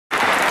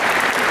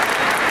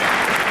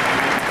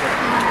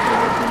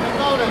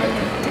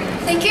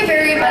Thank you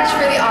very much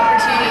for the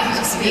opportunity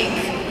to speak.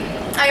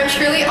 I am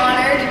truly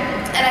honored,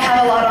 and I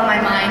have a lot on my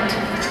mind.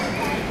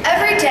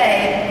 Every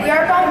day, we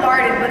are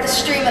bombarded with a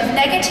stream of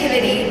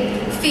negativity,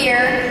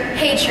 fear,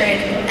 hatred,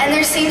 and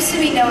there seems to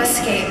be no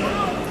escape.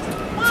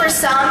 For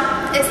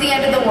some, it's the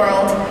end of the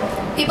world.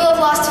 People have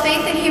lost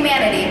faith in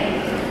humanity.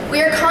 We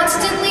are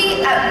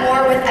constantly at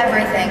war with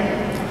everything.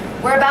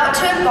 We're about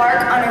to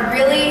embark on a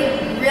really,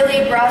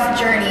 really rough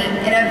journey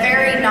in a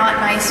very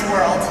not nice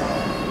world.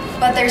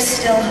 But there's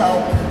still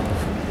hope.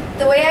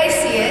 The way I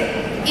see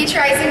it, each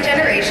rising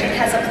generation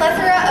has a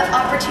plethora of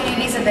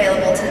opportunities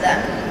available to them.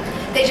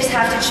 They just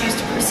have to choose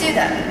to pursue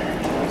them.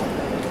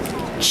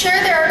 Sure,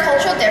 there are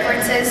cultural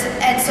differences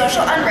and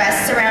social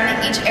unrest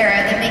surrounding each era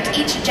that make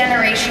each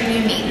generation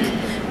unique.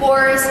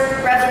 Wars,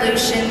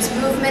 revolutions,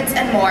 movements,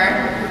 and more.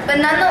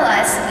 But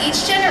nonetheless,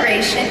 each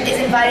generation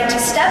is invited to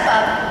step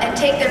up and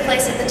take their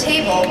place at the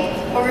table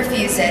or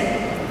refuse it.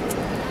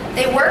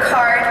 They work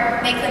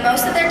hard, make the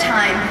most of their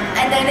time,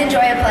 and then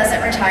enjoy a pleasant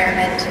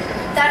retirement.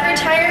 That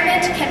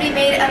retirement can be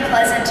made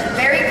unpleasant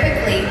very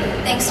quickly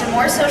thanks to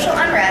more social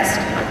unrest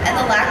and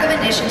the lack of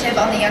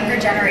initiative on the younger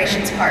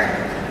generation's part.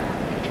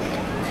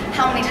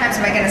 How many times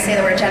am I going to say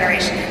the word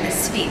generation in this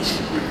speech?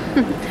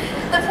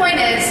 The point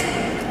is,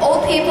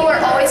 old people are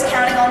always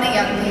counting on the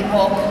young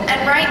people, and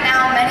right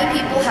now many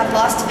people have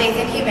lost faith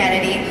in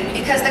humanity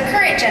because the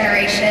current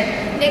generation,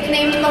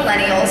 nicknamed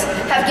millennials,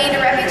 have gained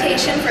a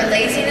reputation for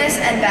laziness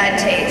and bad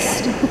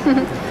taste.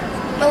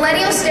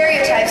 Millennial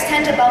stereotypes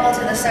tend to bubble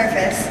to the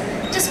surface.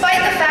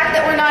 Despite the fact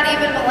that we're not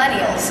even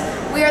millennials,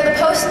 we are the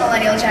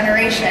post-millennial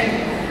generation.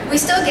 We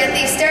still get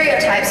these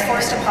stereotypes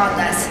forced upon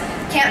us.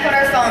 Can't put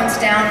our phones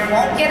down,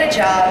 won't get a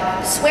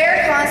job,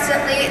 swear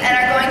constantly, and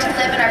are going to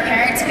live in our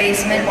parents'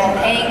 basement while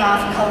paying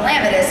off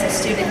calamitous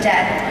student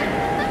debt.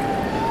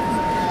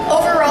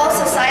 Overall,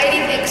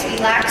 society thinks we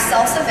lack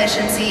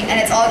self-sufficiency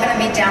and it's all going to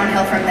be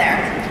downhill from there.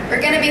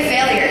 We're going to be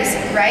failures,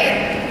 right?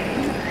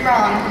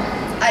 Wrong.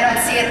 I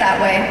don't see it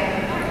that way.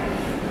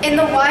 In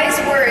the wise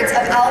words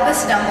of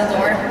Albus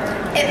Dumbledore,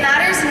 it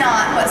matters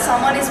not what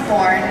someone is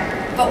born,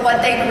 but what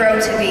they grow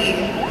to be.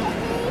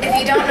 If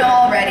you don't know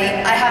already,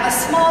 I have a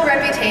small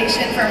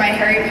reputation for my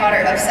Harry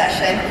Potter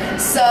obsession,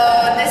 so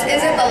this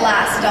isn't the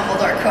last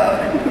Dumbledore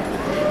quote.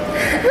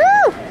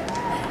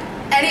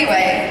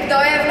 Anyway, though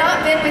I have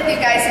not been with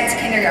you guys since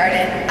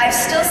kindergarten, I've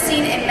still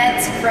seen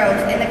immense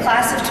growth in the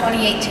class of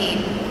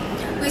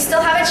 2018. We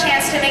still have a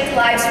chance to make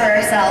lives for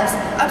ourselves,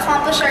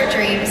 accomplish our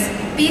dreams,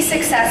 be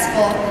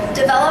successful,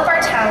 develop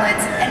our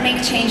talents, and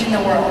make change in the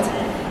world.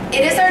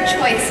 It is our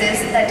choices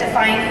that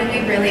define who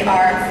we really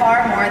are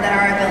far more than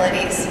our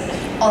abilities.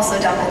 Also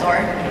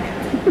Dumbledore.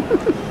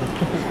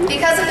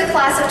 Because of the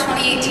class of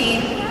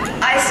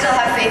 2018, I still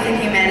have faith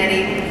in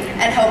humanity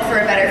and hope for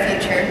a better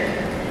future.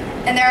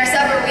 And there are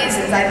several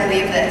reasons I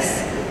believe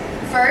this.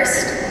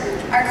 First,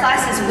 our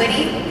class is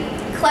witty,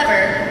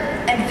 clever,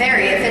 and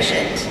very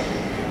efficient.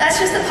 That's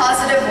just a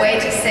positive way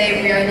to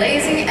say we are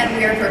lazy and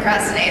we are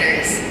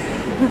procrastinators.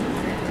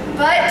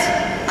 But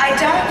I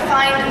don't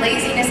find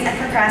laziness and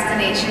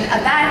procrastination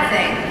a bad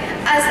thing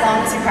as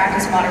long as we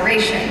practice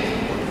moderation.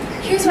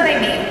 Here's what I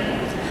mean.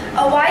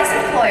 A wise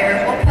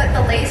employer will put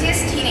the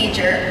laziest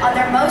teenager on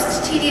their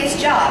most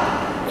tedious job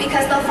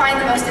because they'll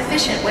find the most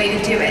efficient way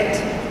to do it.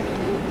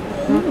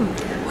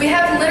 We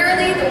have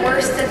literally the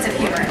worst sense of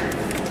humor,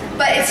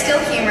 but it's still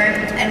humor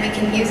and we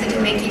can use it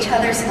to make each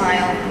other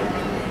smile.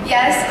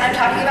 Yes, I'm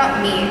talking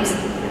about memes.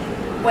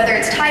 Whether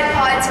it's Tide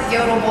Pods,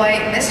 Yodel Boy,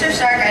 Mr.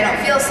 Stark, I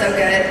don't feel so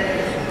good.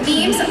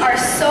 Memes are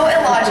so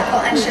illogical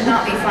and should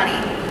not be funny,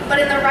 but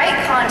in the right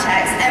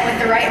context and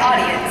with the right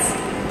audience,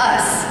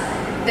 us,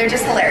 they're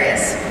just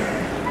hilarious.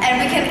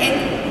 And we can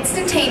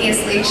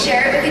instantaneously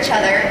share it with each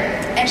other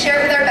and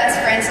share it with our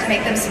best friends to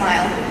make them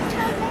smile.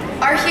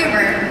 Our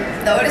humor,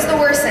 though it is the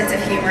worst sense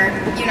of humor,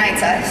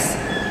 unites us.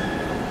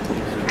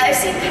 I've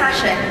seen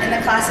passion in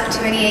the class of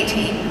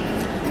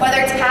 2018,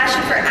 whether it's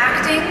passion for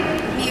acting,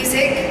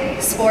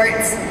 music,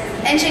 sports,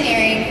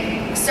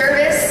 engineering,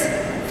 service,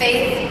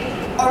 faith,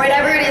 or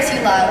whatever it is you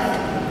love.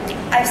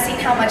 I've seen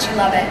how much you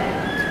love it.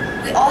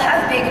 We all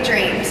have big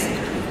dreams,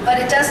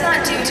 but it does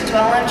not do to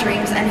dwell on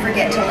dreams and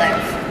forget to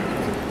live.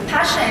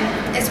 Passion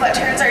is what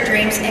turns our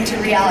dreams into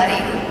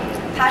reality.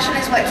 Passion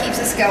is what keeps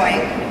us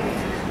going.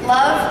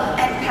 Love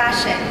and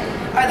passion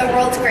are the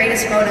world's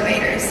greatest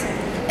motivators.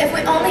 If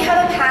we only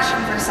have a passion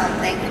for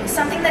something,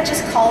 something that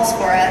just calls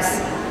for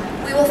us,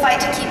 we will fight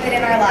to keep it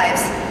in our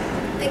lives.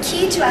 The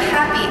key to a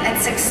happy and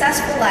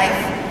successful life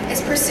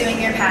is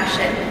pursuing your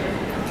passion.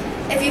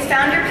 If you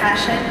found your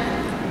passion,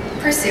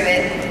 pursue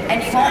it,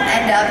 and you won't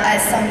end up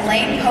as some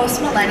lame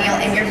post-millennial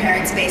in your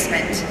parents'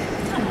 basement.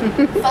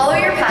 Follow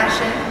your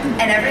passion,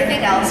 and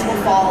everything else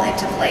will fall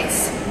into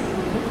place.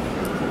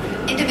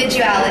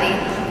 Individuality.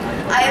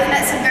 I have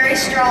met some very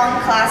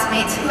strong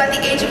classmates who at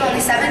the age of only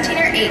 17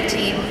 or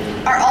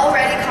 18 are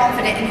already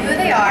confident in who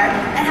they are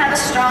and have a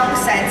strong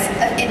sense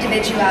of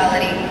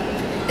individuality.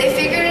 They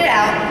figured it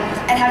out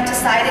and have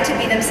decided to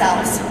be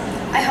themselves.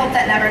 I hope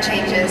that never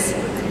changes.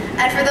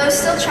 And for those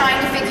still trying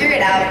to figure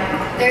it out,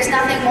 there's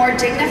nothing more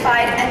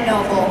dignified and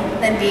noble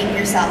than being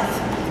yourself.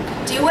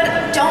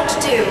 Don't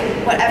do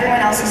what everyone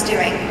else is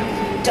doing.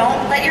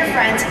 Don't let your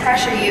friends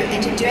pressure you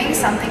into doing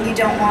something you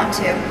don't want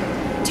to.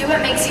 Do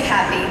what makes you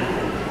happy.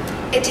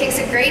 It takes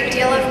a great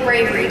deal of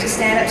bravery to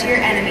stand up to your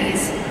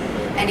enemies,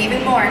 and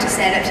even more to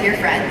stand up to your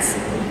friends.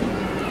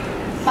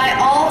 My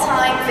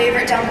all-time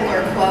favorite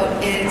Dumbledore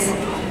quote is,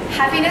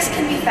 "Happiness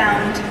can be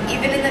found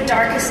even in the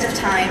darkest of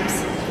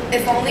times,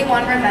 if only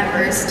one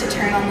remembers to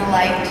turn on the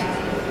light."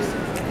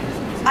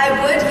 I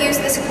would use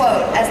this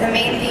quote as the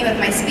main theme of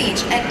my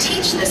speech and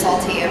teach this all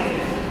to you,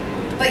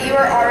 but you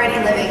are already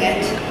living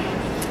it.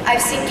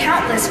 I've seen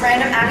countless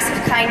random acts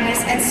of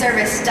kindness and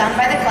service done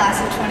by the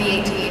class of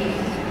 2018.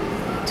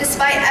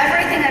 Despite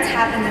everything that's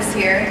happened this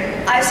year,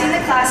 I've seen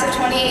the class of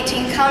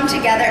 2018 come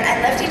together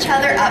and lift each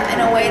other up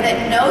in a way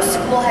that no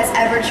school has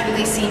ever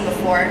truly seen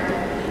before.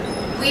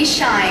 We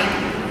shine,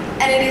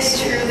 and it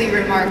is truly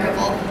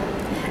remarkable.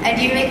 And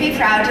you make me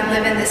proud to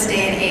live in this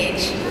day and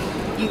age.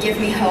 You give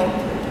me hope.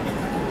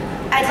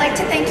 I'd like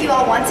to thank you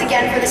all once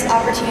again for this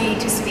opportunity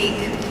to speak.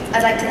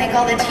 I'd like to thank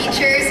all the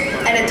teachers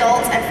and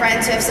adults and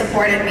friends who have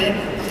supported me.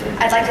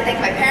 I'd like to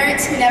thank my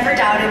parents who never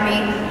doubted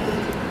me.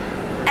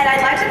 And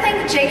I'd like to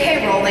thank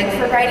J.K. Rowling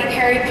for writing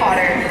Harry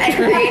Potter and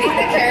creating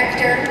the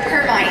character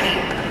Hermione.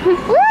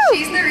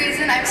 She's the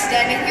reason I'm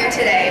standing here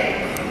today,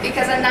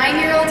 because a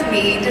 9-year-old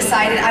me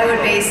decided I would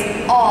base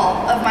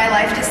all of my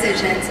life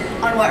decisions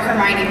on what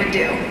Hermione would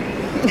do.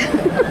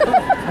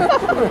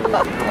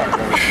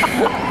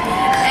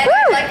 And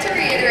I'd like to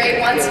reiterate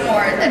once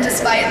more that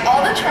despite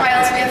all the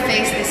trials we have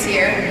faced this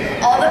year,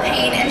 all the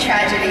pain and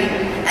tragedy,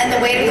 and the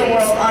weight of the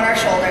world on our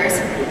shoulders,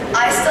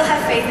 I still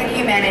have faith in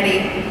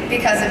humanity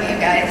because of you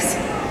guys.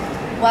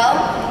 Well,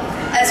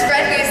 as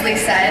Fred Weasley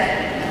said,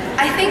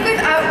 I think we've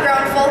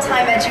outgrown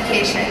full-time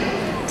education.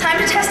 Time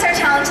to test our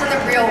talents in the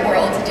real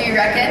world, do you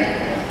reckon?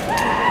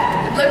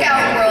 Look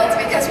out, world,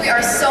 because we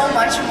are so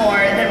much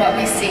more than what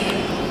we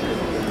seem.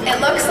 It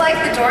looks like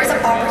the doors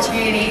of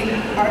opportunity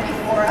are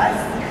before us.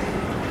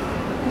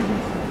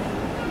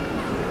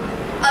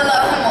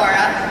 Aloha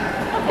Mora.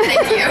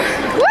 Thank you.